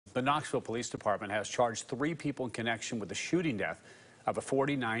The Knoxville Police Department has charged 3 people in connection with the shooting death of a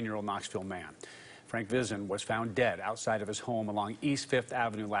 49-year-old Knoxville man. Frank Vinson was found dead outside of his home along East 5th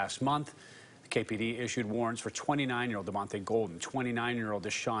Avenue last month. The KPD issued warrants for 29-year-old Devontae Golden, 29-year-old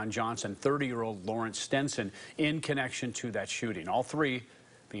Deshaun Johnson, 30-year-old Lawrence Stenson in connection to that shooting. All 3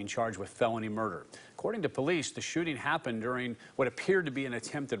 being charged with felony murder. According to police, the shooting happened during what appeared to be an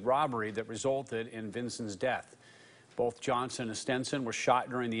attempted robbery that resulted in Vinson's death. Both Johnson and Stenson were shot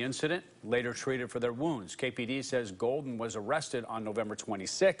during the incident, later treated for their wounds. KPD says Golden was arrested on November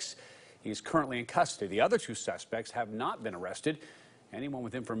 26. He is currently in custody. The other 2 suspects have not been arrested. Anyone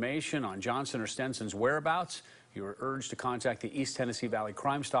with information on Johnson or Stenson's whereabouts, you are urged to contact the East Tennessee Valley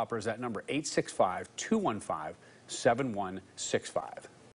Crime Stoppers at number 865-215-7165.